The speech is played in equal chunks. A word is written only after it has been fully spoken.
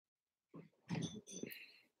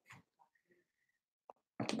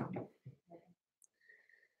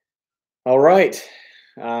All right,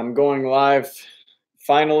 I'm going live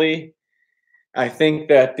finally. I think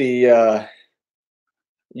that the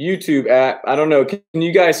YouTube app, I don't know, can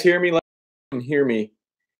you guys hear me? Let me hear me if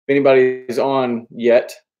anybody is on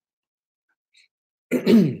yet.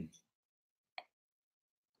 I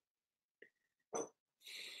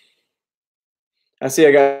see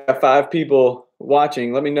I got 5 people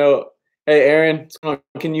watching. Let me know. Hey, Aaron,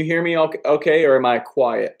 can you hear me okay, or am I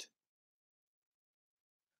quiet?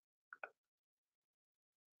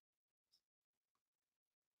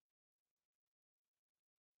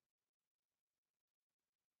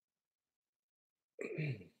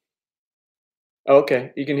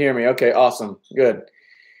 Okay, you can hear me. Okay, awesome. Good.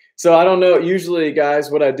 So I don't know, usually guys,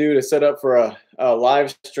 what I do to set up for a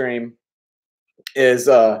live stream is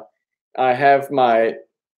I use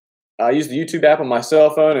the YouTube app on my cell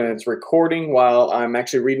phone and it's recording while I'm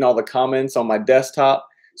actually reading all the comments on my desktop.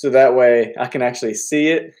 So that way I can actually see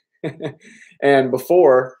it. And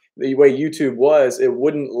before, the way YouTube was, it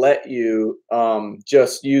wouldn't let you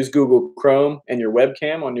just use Google Chrome and your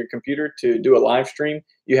webcam on your computer to do a live stream.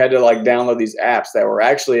 You had to like download these apps that were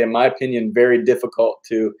actually, in my opinion, very difficult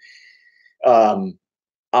to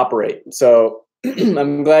operate. So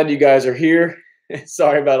I'm glad you guys are here.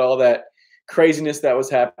 Sorry about all that craziness that was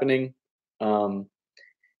happening.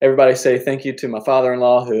 Everybody say thank you to my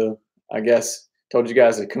father-in-law, who I guess told you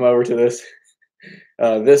guys to come over to this.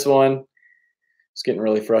 This one, it's getting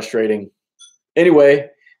really frustrating. Anyway,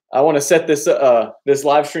 I want to set this this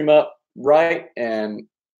live stream up right, and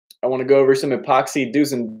I want to go over some epoxy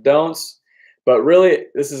do's and don'ts. But really,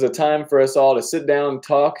 this is a time for us all to sit down and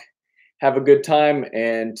talk, have a good time,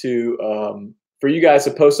 and to for you guys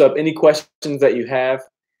to post up any questions that you have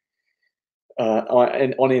on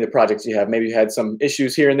any of the projects you have. Maybe you had some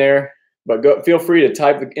issues here and there, but feel free to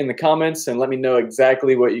type in the comments and let me know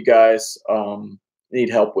exactly what you guys need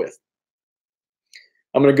help with.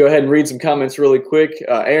 I'm going to go ahead and read some comments really quick.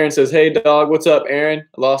 Aaron says, hey, dog, what's up, Aaron?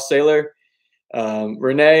 Lost Sailor.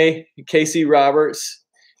 Renee, Casey Roberts,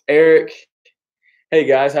 Eric. Hey,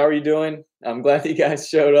 guys, how are you doing? I'm glad that you guys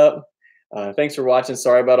showed up. Thanks for watching.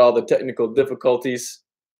 Sorry about all the technical difficulties.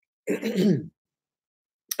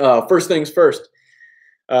 First things first.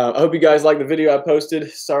 I hope you guys like the video I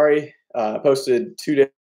posted. Sorry, I posted 2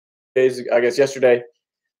 days, I guess yesterday.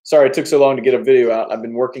 Sorry it took so long to get a video out. I've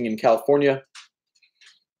been working in California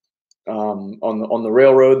on the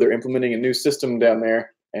railroad. They're implementing a new system down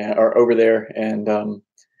there or over there, and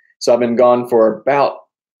so I've been gone for about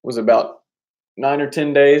 9 or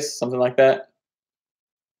 10 days, something like that.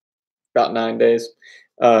 About 9 days.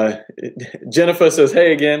 Jennifer says,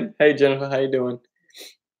 hey again. Hey Jennifer, how you doing?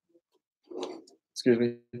 Excuse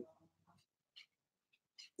me.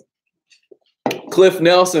 Cliff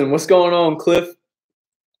Nelson, what's going on, Cliff?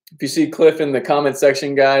 If you see Cliff in the comment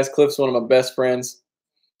section, guys, Cliff's one of my best friends.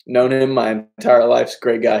 Known him my entire life. He's a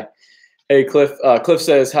great guy. Hey, Cliff. Cliff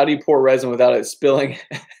says, how do you pour resin without it spilling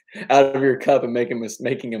out of your cup and making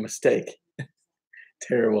a mistake?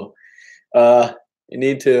 Terrible. You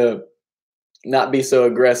need to not be so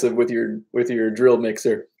aggressive with your drill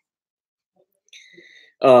mixer.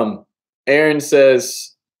 Aaron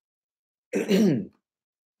says, I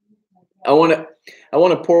want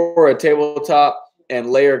to pour a tabletop and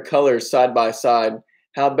layer colors side by side.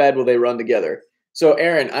 How bad will they run together? So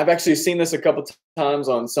Aaron, I've actually seen this a couple times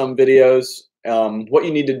on some videos. What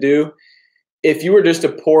you need to do, if you were just to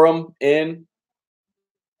pour them in,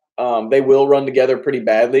 they will run together pretty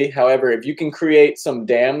badly. However, if you can create some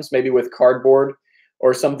dams, maybe with cardboard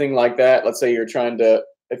or something like that, let's say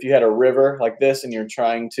if you had a river like this and you're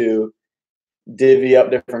trying to divvy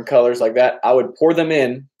up different colors like that, I would pour them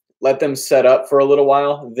in, let them set up for a little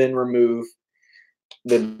while, then remove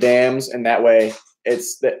the dams, and that way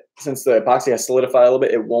since the epoxy has solidified a little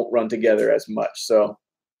bit, it won't run together as much. So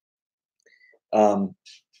I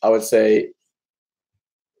would say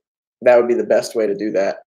that would be the best way to do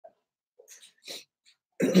that.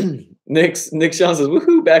 Nick Sean says,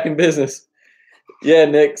 woohoo, back in business. Yeah,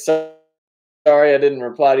 Nick, sorry I didn't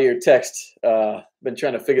reply to your text. Been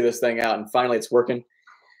trying to figure this thing out, and finally it's working.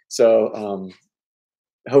 So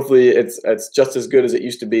hopefully it's just as good as it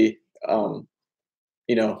used to be,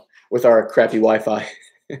 you know, with our crappy Wi-Fi.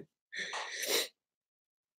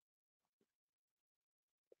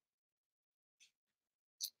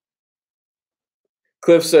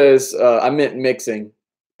 Cliff says, I meant mixing.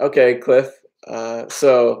 Okay, Cliff.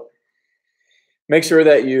 So make sure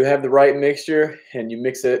that you have the right mixture and you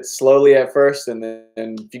mix it slowly at first, and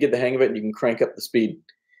then if you get the hang of it, you can crank up the speed.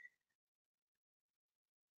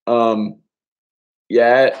 Yadinevek,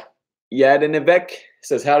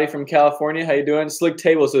 says, howdy from California. How you doing? Slick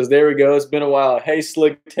Table says, there we go. It's been a while. Hey,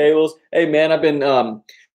 Slick Tables. Hey, man, I've been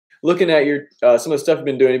looking at your some of the stuff you've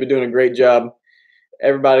been doing. You've been doing a great job.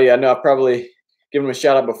 Everybody, I know I've probably given them a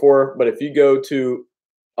shout out before, but if you go to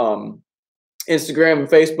Instagram and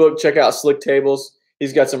Facebook, check out Slick Tables.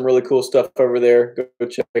 He's got some really cool stuff over there. Go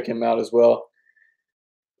check him out as well.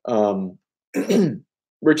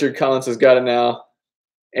 Richard Collins has got it now.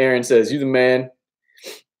 Aaron says, you the man.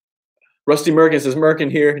 Rusty Merkin says,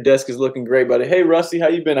 Merkin here. Desk is looking great, buddy. Hey, Rusty, how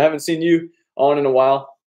you been? I haven't seen you on in a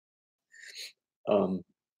while.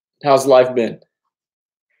 How's life been?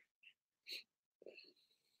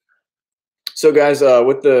 So, guys,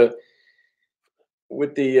 with the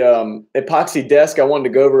epoxy desk, I wanted to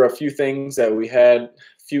go over a few things that we had a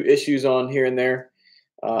few issues on here and there.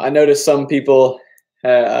 I noticed some people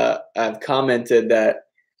have commented that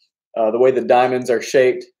the way the diamonds are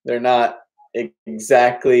shaped, they're not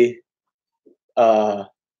exactly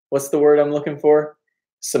what's the word I'm looking for?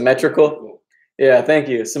 Symmetrical. Yeah, thank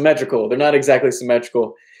you. Symmetrical. They're not exactly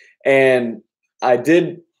symmetrical. And I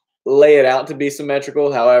did lay it out to be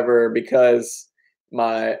symmetrical. However, because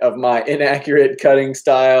of my inaccurate cutting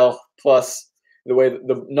style, plus the way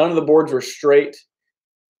none of the boards were straight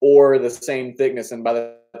or the same thickness, and by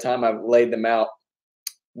the time I laid them out,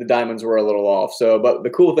 the diamonds were a little off. So, but the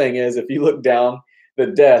cool thing is, if you look down the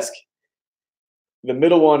desk, the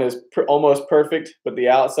middle one is almost perfect, but the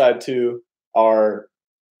outside two are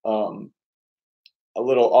a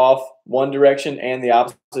little off one direction and the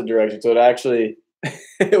opposite direction. So it actually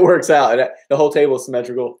it works out. The whole table is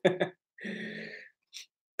symmetrical.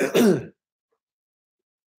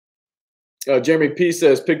 Jeremy P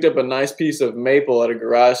says, picked up a nice piece of maple at a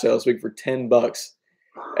garage sale this week for $10.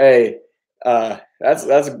 Hey,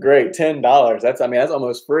 that's great. $10. That's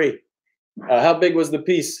almost free. How big was the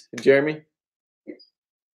piece, Jeremy?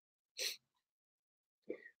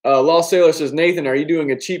 Law Sailor says, Nathan, are you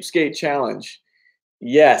doing a cheapskate challenge?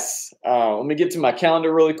 Yes. Let me get to my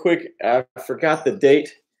calendar really quick. I forgot the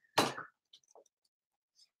date.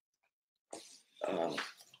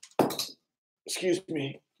 Excuse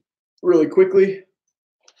me, really quickly.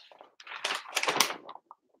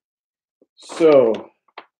 So,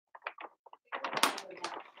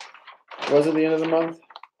 was it the end of the month?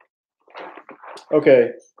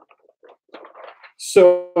 Okay.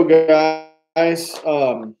 So, guys,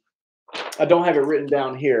 I don't have it written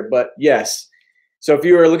down here, but yes. So if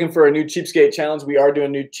you are looking for a new cheapskate challenge, we are doing a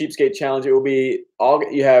new cheapskate challenge. It will be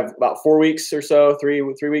you have about 4 weeks or so, three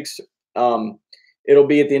weeks. It'll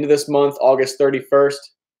be at the end of this month, August 31st.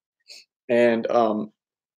 And I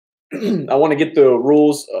want to get the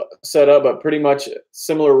rules set up, but pretty much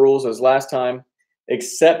similar rules as last time,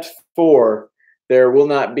 except for there will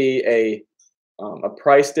not be a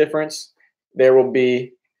price difference. There will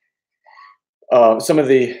be some of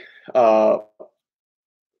the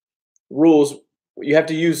rules. You have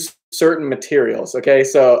to use certain materials. Okay,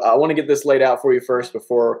 so I want to get this laid out for you first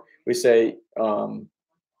before we say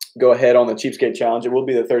go ahead on the cheapskate challenge. It will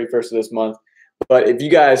be the 31st of this month. But if you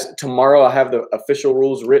guys, tomorrow I have the official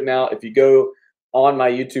rules written out. If you go on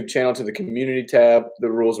my YouTube channel to the community tab,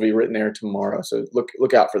 the rules will be written there tomorrow. So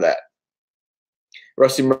look out for that.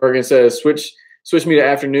 Rusty Morgan says, switch me to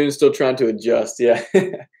afternoon, still trying to adjust. Yeah.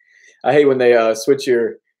 I hate when they switch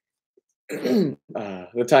your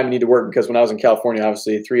the time you need to work, because when I was in California,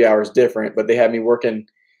 obviously 3 hours different, but they had me working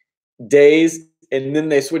days and then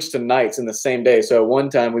they switched to nights in the same day. So one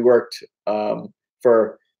time we worked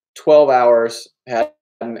for 12 hours, had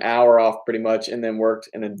an hour off pretty much, and then worked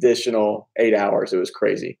an additional 8 hours. It was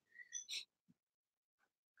crazy.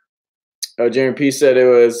 Jeremy P said it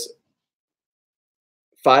was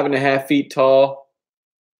 5.5 feet tall.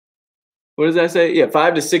 What does that say? Yeah,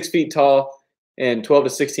 5 to 6 feet tall and 12 to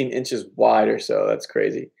 16 inches wide or so. That's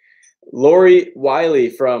crazy. Lori Wiley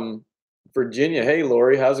from Virginia. Hey,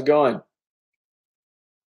 Lori, how's it going?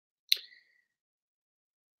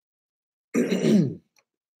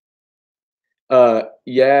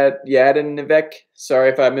 Yadinevek, sorry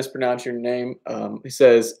if I mispronounced your name. He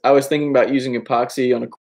says, I was thinking about using epoxy on a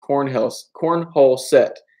cornhole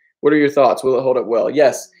set. What are your thoughts? Will it hold up well?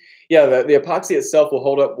 Yes. Yeah, the epoxy itself will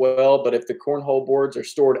hold up well, but if the cornhole boards are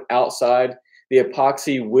stored outside, the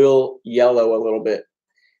epoxy will yellow a little bit.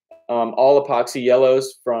 All epoxy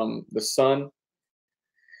yellows from the sun.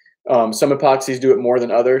 Some epoxies do it more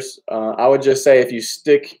than others. I would just say if you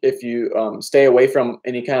stay away from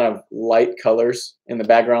any kind of light colors in the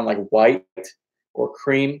background, like white or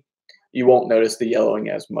cream, you won't notice the yellowing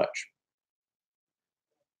as much.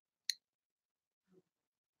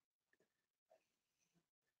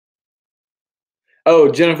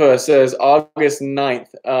 Oh, Jennifer says August 9th.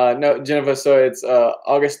 No, Jennifer, so it's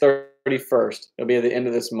August 31st. It'll be at the end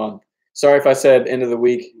of this month. Sorry if I said end of the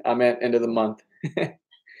week. I meant end of the month.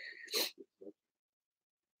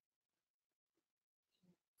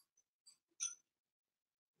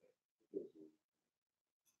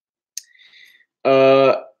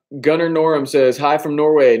 uh, Gunnar Norum says, hi from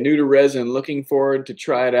Norway, new to resin, looking forward to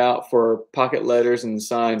try it out for pocket letters and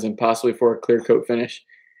signs and possibly for a clear coat finish.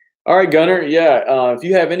 All right, Gunnar. Yeah, if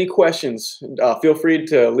you have any questions, feel free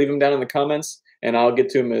to leave them down in the comments, and I'll get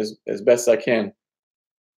to them as best I can.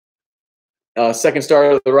 Second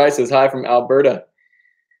star to the right says hi from Alberta,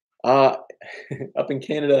 uh, up in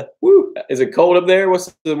Canada. Woo! Is it cold up there?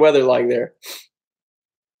 What's the weather like there?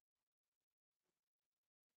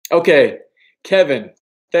 Okay, Kevin.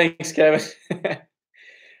 Thanks, Kevin.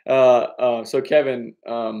 So Kevin,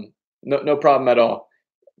 no problem at all.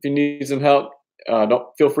 If you need some help, don't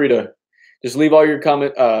feel free to just leave all your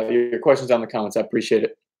your questions down in the comments. I appreciate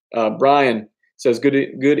it. Brian says good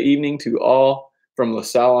evening to all from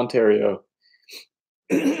LaSalle, Ontario.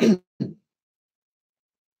 Aaron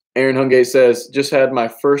Hungate says just had my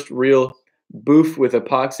first real boof with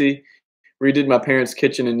epoxy. Redid my parents'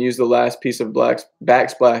 kitchen and used the last piece of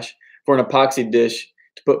backsplash for an epoxy dish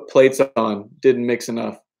to put plates on. Didn't mix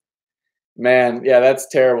enough. Man, yeah, that's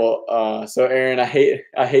terrible. So Aaron, I hate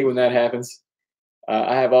when that happens.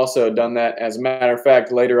 I have also done that. As a matter of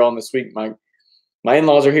fact, later on this week, my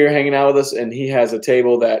in-laws are here hanging out with us, and he has a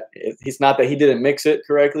table that he's not that he didn't mix it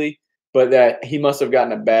correctly, but that he must have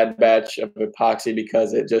gotten a bad batch of epoxy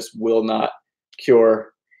because it just will not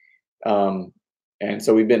cure. And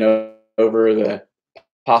so we've been over the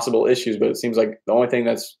possible issues, but it seems like the only thing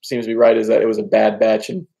that seems to be right is that it was a bad batch,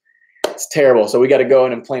 and it's terrible. So we got to go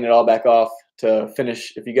in and plane it all back off to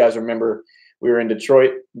finish. If you guys remember, we were in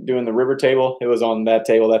Detroit doing the river table. It was on that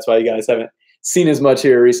table. That's why you guys haven't seen as much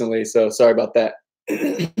here recently. So sorry about that.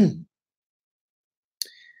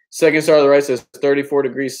 Second star to the right says 34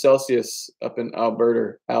 degrees Celsius up in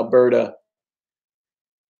Alberta.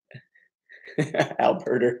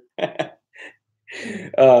 Alberta.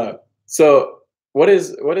 So what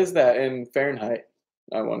is that in Fahrenheit?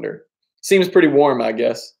 I wonder. Seems pretty warm, I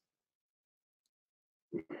guess.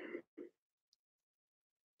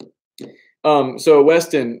 So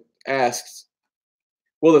Weston asks,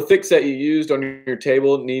 will the thick set you used on your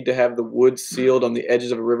table need to have the wood sealed on the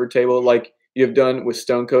edges of a river table like you have done with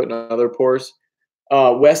stone coat and other pours?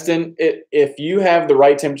 Weston, if you have the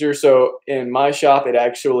right temperature, so in my shop, it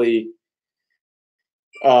actually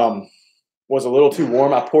was a little too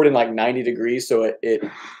warm. I poured in like 90 degrees, so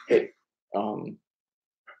it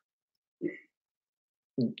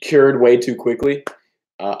cured way too quickly.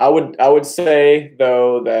 I would say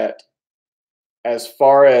though that as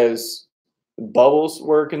far as bubbles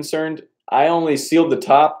were concerned, I only sealed the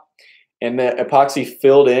top, and the epoxy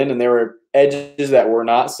filled in, and there were edges that were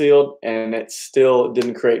not sealed, and it still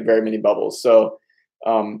didn't create very many bubbles. So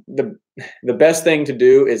the best thing to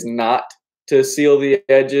do is not to seal the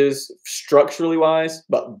edges structurally wise,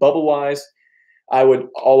 but bubble wise, I would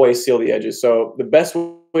always seal the edges. So the best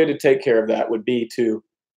way to take care of that would be to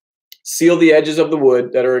seal the edges of the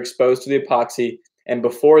wood that are exposed to the epoxy, and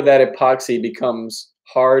before that epoxy becomes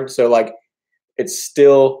hard, so like it's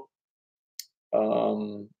still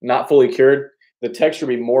not fully cured, the texture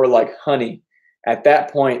be more like honey. At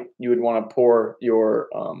that point, you would want to pour your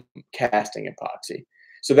casting epoxy.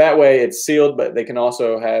 So that way it's sealed, but they can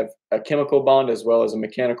also have a chemical bond as well as a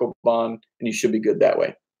mechanical bond, and you should be good that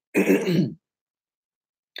way.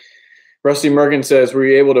 Rusty Mergen says, were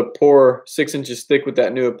you able to pour 6 inches thick with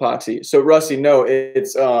that new epoxy? So Rusty, no,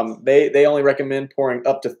 it's they only recommend pouring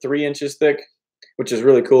up to 3 inches thick, which is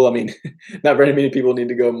really cool. I mean, not very many people need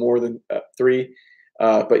to go more than 3.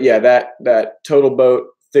 But yeah, that total boat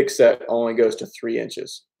thick set only goes to 3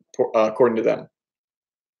 inches, according to them.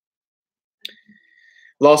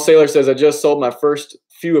 Lost Sailor says, I just sold my first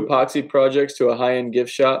few epoxy projects to a high-end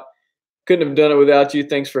gift shop. Couldn't have done it without you.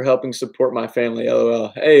 Thanks for helping support my family. LOL.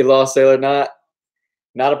 Hey, Lost Sailor, not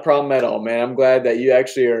a problem at all, man. I'm glad that you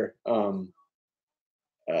actually are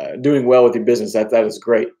doing well with your business. That is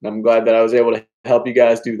great. I'm glad that I was able to help you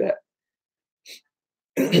guys do that.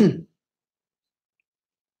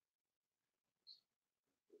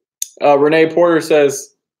 Renee Porter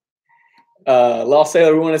says, Lost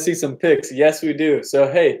Sailor, we want to see some pics. Yes, we do.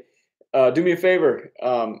 So, hey, do me a favor.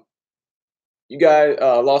 You guys,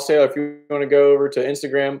 Lost Sailor, if you want to go over to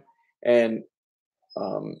Instagram and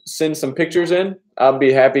send some pictures in, I'll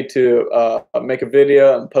be happy to make a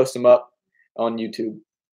video and post them up on YouTube.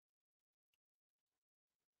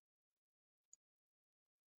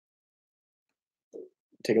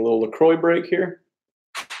 Take a little LaCroix break here.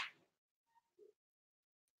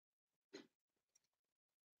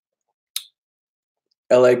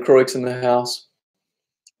 LA Croix in the house.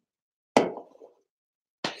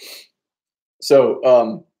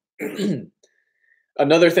 So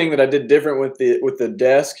another thing that I did different with the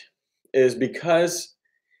desk is because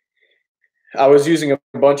I was using a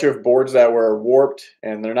bunch of boards that were warped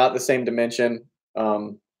and they're not the same dimension.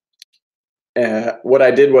 What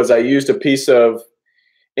I did was I used a piece of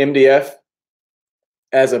MDF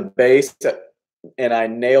as a base and I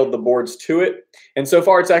nailed the boards to it. And so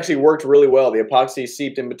far it's actually worked really well. The epoxy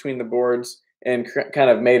seeped in between the boards and kind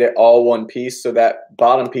of made it all one piece, so that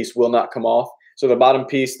bottom piece will not come off. So the bottom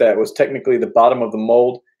piece that was technically the bottom of the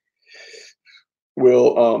mold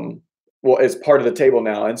will is part of the table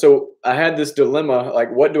now. And so I had this dilemma,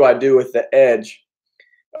 like, what do I do with the edge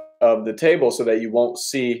of the table so that you won't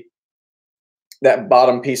see that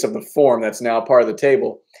bottom piece of the form that's now part of the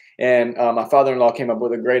table? And my father-in-law came up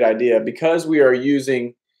with a great idea. Because we are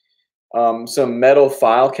using some metal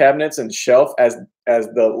file cabinets and shelf as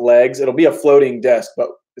the legs. It'll be a floating desk, but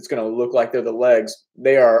it's going to look like they're the legs.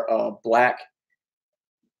 They are black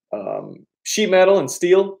sheet metal and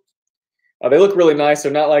steel. They look really nice.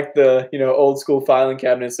 They're not like the old school filing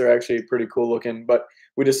cabinets. They're actually pretty cool looking. But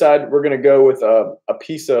we decided we're going to go with a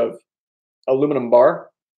piece of aluminum bar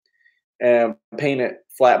and paint it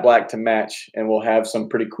flat black to match, and we'll have some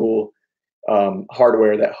pretty cool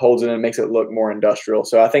hardware that holds it and makes it look more industrial.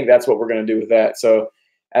 So I think that's what we're going to do with that. So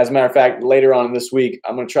as a matter of fact, later on this week,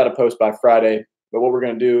 I'm going to try to post by Friday. But what we're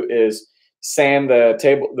going to do is sand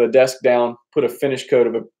the desk down, put a finish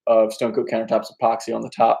coat of Stone Coat Countertops epoxy on the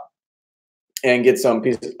top, and get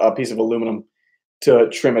a piece of aluminum to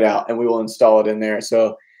trim it out, and we will install it in there.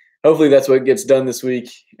 So hopefully that's what gets done this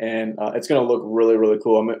week, and it's going to look really, really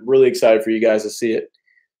cool. I'm really excited for you guys to see it.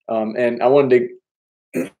 And I wanted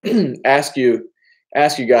to ask you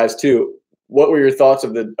guys too, what were your thoughts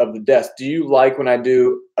of the desk? Do you like when I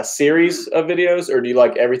do a series of videos, or do you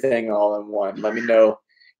like everything all in one? Let me know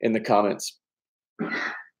in the comments.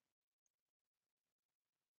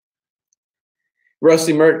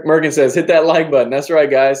 Rusty Merkin says, hit that like button. That's right,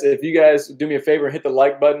 guys. If you guys do me a favor and hit the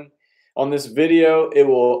like button on this video, it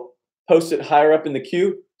will post it higher up in the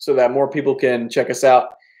queue so that more people can check us out.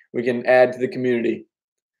 We can add to the community.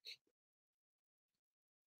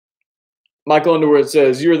 Michael Underwood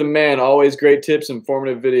says, you're the man. Always great tips,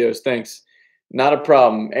 informative videos. Thanks. Not a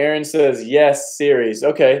problem. Aaron says, yes, series.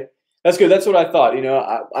 Okay, that's good. That's what I thought.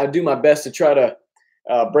 I do my best to try to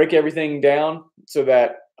break everything down so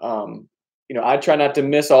that I try not to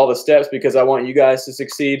miss all the steps, because I want you guys to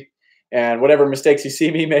succeed. And whatever mistakes you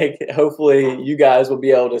see me make, hopefully you guys will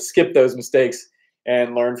be able to skip those mistakes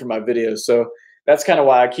and learn from my videos. So that's kind of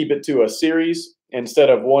why I keep it to a series instead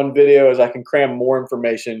of one video, as I can cram more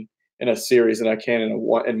information in a series than I can in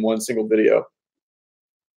one single video.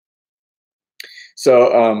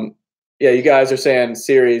 So yeah, you guys are saying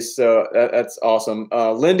series, so that's awesome.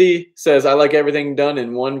 Lindy says, I like everything done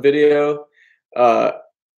in one video.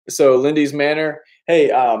 So Lindy's Manor.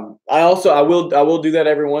 Hey, I will do that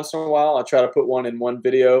every once in a while. I'll try to put one in one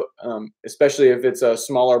video, especially if it's a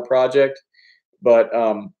smaller project. But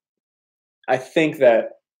I think it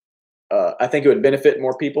would benefit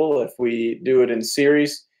more people if we do it in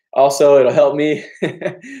series. Also, it'll help me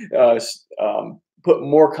put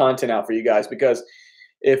more content out for you guys, because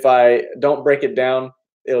if I don't break it down,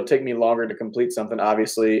 it'll take me longer to complete something,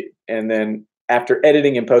 obviously. And then after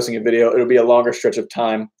editing and posting a video, it'll be a longer stretch of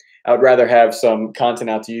time. I would rather have some content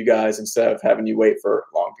out to you guys instead of having you wait for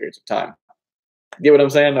long periods of time. Get what I'm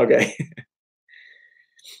saying? Okay.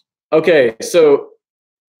 Okay, so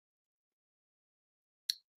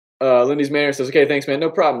Lindy's Manor says, okay, thanks, man.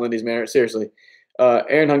 No problem, Lindy's Manor. Seriously.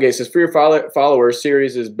 Aaron Hungay says, for your followers,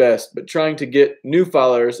 series is best, but trying to get new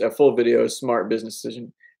followers a full video is smart business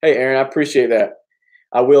decision. Hey, Aaron, I appreciate that.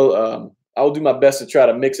 I will do my best to try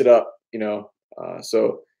to mix it up,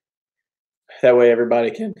 so that way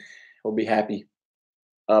everybody will be happy.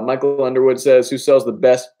 Michael Underwood says, who sells the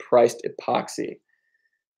best priced epoxy?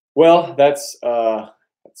 Well, that's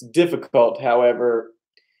difficult. However,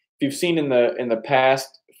 if you've seen in the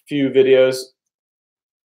past few videos,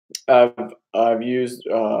 I've used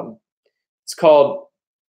it's called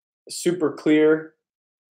Super Clear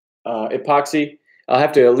Epoxy. I'll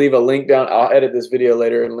have to leave a link down. I'll edit this video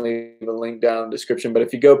later and leave a link down in the description. But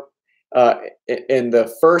if you go in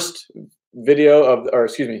the first video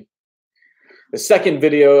the second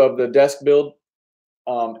video of the desk build,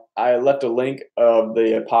 I left a link of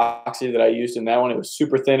the epoxy that I used in that one. It was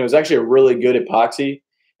super thin. It was actually a really good epoxy.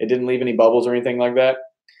 It didn't leave any bubbles or anything like that.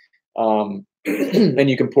 And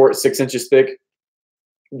you can pour it 6 inches thick.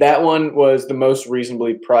 That one was the most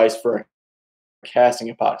reasonably priced for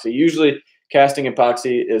casting epoxy. Usually casting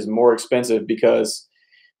epoxy is more expensive because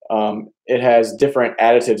It has different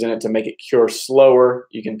additives in it to make it cure slower.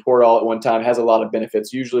 You can pour it all at one time. It has a lot of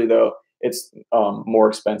benefits. Usually, though, it's more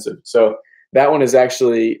expensive. So that one is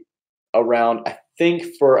actually around, I think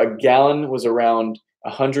for a gallon was around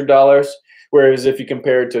 $100. Whereas if you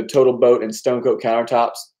compare it to Total Boat and Stone Coat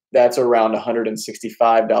countertops, that's around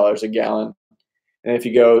 $165 a gallon. And if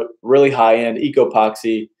you go really high end,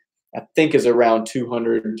 Epoxy, I think is around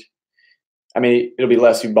 200. I mean, it'll be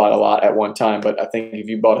less if you bought a lot at one time, but I think if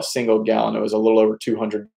you bought a single gallon, it was a little over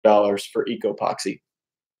 $200 for Epoxy.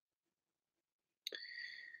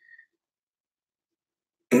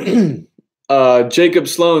 Jacob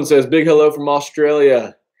Sloan says, big hello from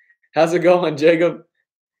Australia. How's it going, Jacob?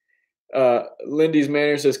 Lindy's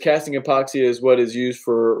Manor says, casting epoxy is what is used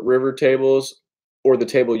for river tables or the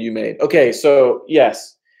table you made. Okay, so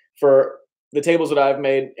yes, for the tables that I've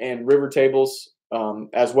made and river tables,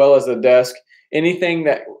 as well as the desk, anything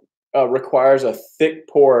that requires a thick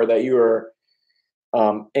pour that you are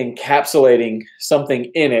encapsulating something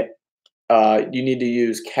in it, you need to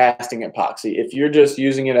use casting epoxy. If you're just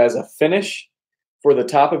using it as a finish for the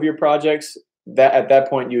top of your projects, that at that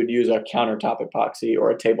point you would use a countertop epoxy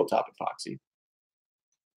or a tabletop epoxy.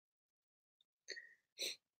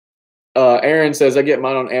 Aaron says, I get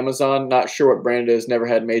mine on Amazon. Not sure what brand it is. Never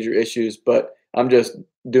had major issues, but I'm just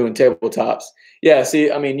doing tabletops. Yeah,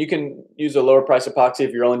 see, I mean, you can use a lower price epoxy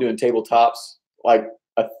if you're only doing tabletops, like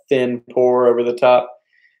a thin pour over the top.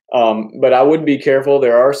 But I would be careful.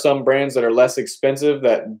 There are some brands that are less expensive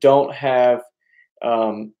that don't have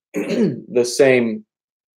the same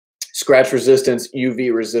scratch resistance,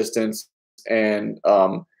 UV resistance, and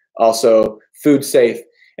also food safe.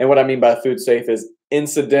 And what I mean by food safe is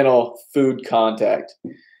incidental food contact.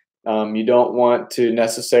 You don't want to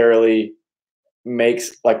necessarily make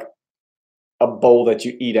like a bowl that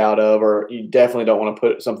you eat out of, or you definitely don't want to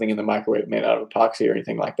put something in the microwave made out of epoxy or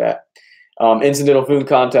anything like that. Incidental food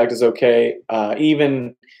contact is okay.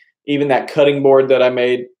 Even that cutting board that I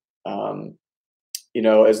made, you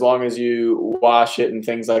know, as long as you wash it and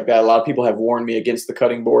things like that. A lot of people have warned me against the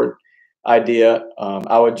cutting board idea.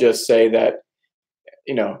 I would just say that,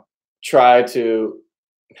 you know, try to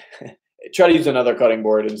use another cutting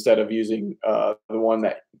board instead of using the one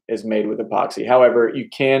that is made with epoxy. However, you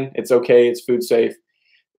can. It's okay. It's food safe.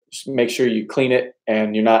 Just make sure you clean it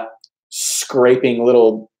and you're not scraping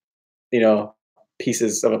little, you know,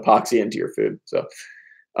 pieces of epoxy into your food. So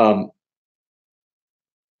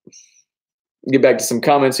get back to some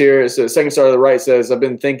comments here. So second star to the right says, I've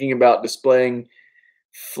been thinking about displaying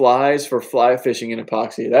flies for fly fishing in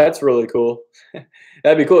epoxy. That's really cool.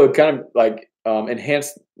 That'd be cool. It would kind of like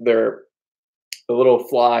enhance the little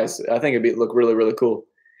flies. I think it'd look really, really cool.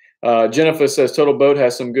 Jennifer says Total Boat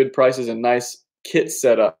has some good prices and nice kits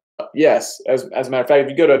set up. Yes, as a matter of fact, if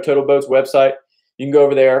you go to Total Boat's website, you can go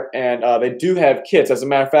over there and they do have kits. As a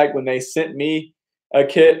matter of fact, when they sent me a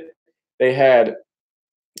kit, they had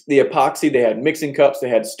the epoxy, they had mixing cups, they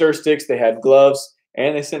had stir sticks, they had gloves,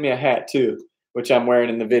 and they sent me a hat too, which I'm wearing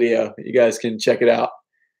in the video. You guys can check it out.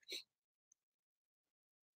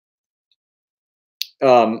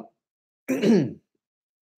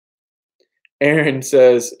 Aaron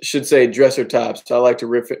says, should say dresser tops. I like to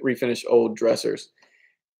refinish old dressers.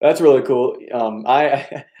 That's really cool.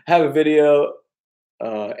 I have a video,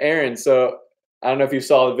 Aaron. So I don't know if you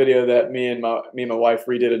saw the video that me and my wife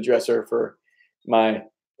redid a dresser for my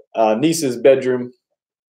niece's bedroom.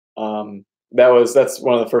 That's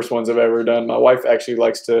one of the first ones I've ever done. My wife actually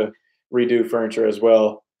likes to redo furniture as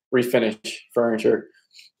well, refinish furniture.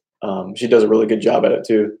 She does a really good job at it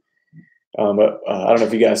too. But I don't know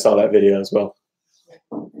if you guys saw that video as well.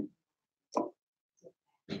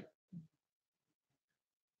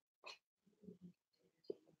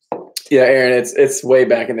 Yeah, Aaron, it's way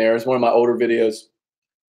back in there. It's one of my older videos.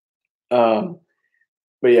 But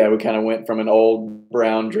yeah, we kind of went from an old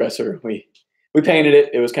brown dresser. We painted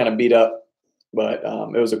it. It was kind of beat up, but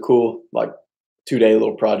it was a cool, like, 2-day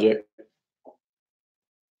little project.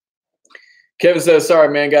 Kevin says, sorry,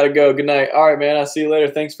 man, got to go. Good night. All right, man, I'll see you later.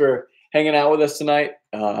 Thanks for hanging out with us tonight.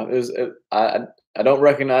 I don't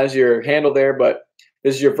recognize your handle there, but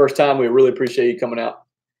this is your first time. We really appreciate you coming out.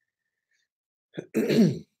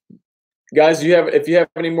 Guys, if you have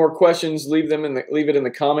any more questions, leave it in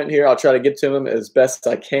the comment here. I'll try to get to them as best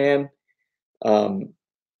I can.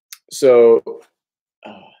 So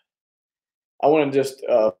I want to just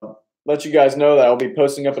let you guys know that I'll be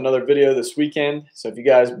posting up another video this weekend. So if you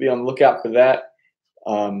guys be on the lookout for that.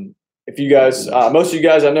 If you guys, most of you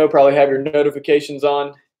guys I know probably have your notifications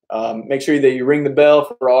on. Make sure that you ring the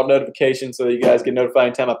bell for all notifications so that you guys get notified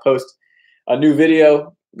anytime I post a new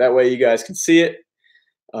video. That way you guys can see it.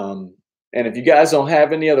 And if you guys don't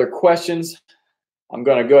have any other questions, I'm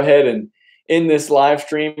going to go ahead and end this live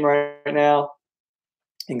stream right now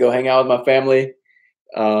and go hang out with my family.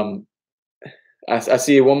 I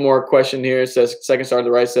see one more question here. It says, second star to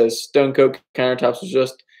the right says, Stone Coat countertops was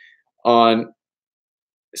just on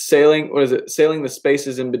sailing. What is it? Sailing the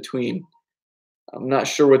spaces in between. I'm not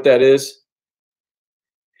sure what that is.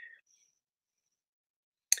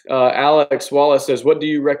 Alex Wallace says, what do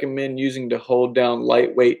you recommend using to hold down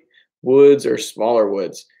lightweight woods or smaller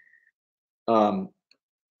woods?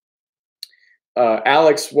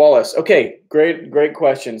 Alex Wallace. Okay, great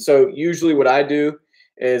question. So usually what I do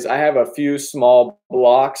is I have a few small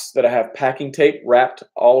blocks that I have packing tape wrapped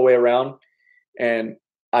all the way around, and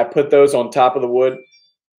I put those on top of the wood,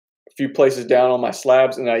 a few places down on my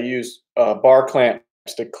slabs, and I use bar clamps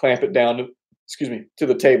to clamp it down to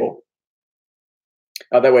the table.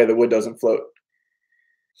 That way the wood doesn't float.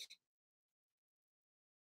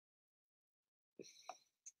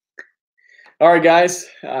 All right, guys.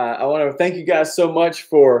 I want to thank you guys so much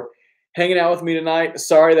for hanging out with me tonight.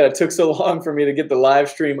 Sorry that it took so long for me to get the live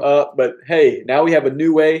stream up, but hey, now we have a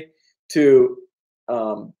new way to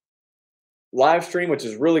live stream, which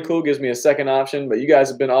is really cool. Gives me a second option. But you guys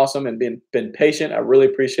have been awesome and been patient. I really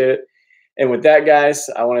appreciate it. And with that, guys,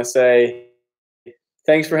 I want to say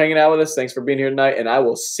thanks for hanging out with us. Thanks for being here tonight, and I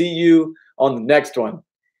will see you on the next one.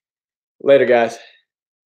 Later, guys.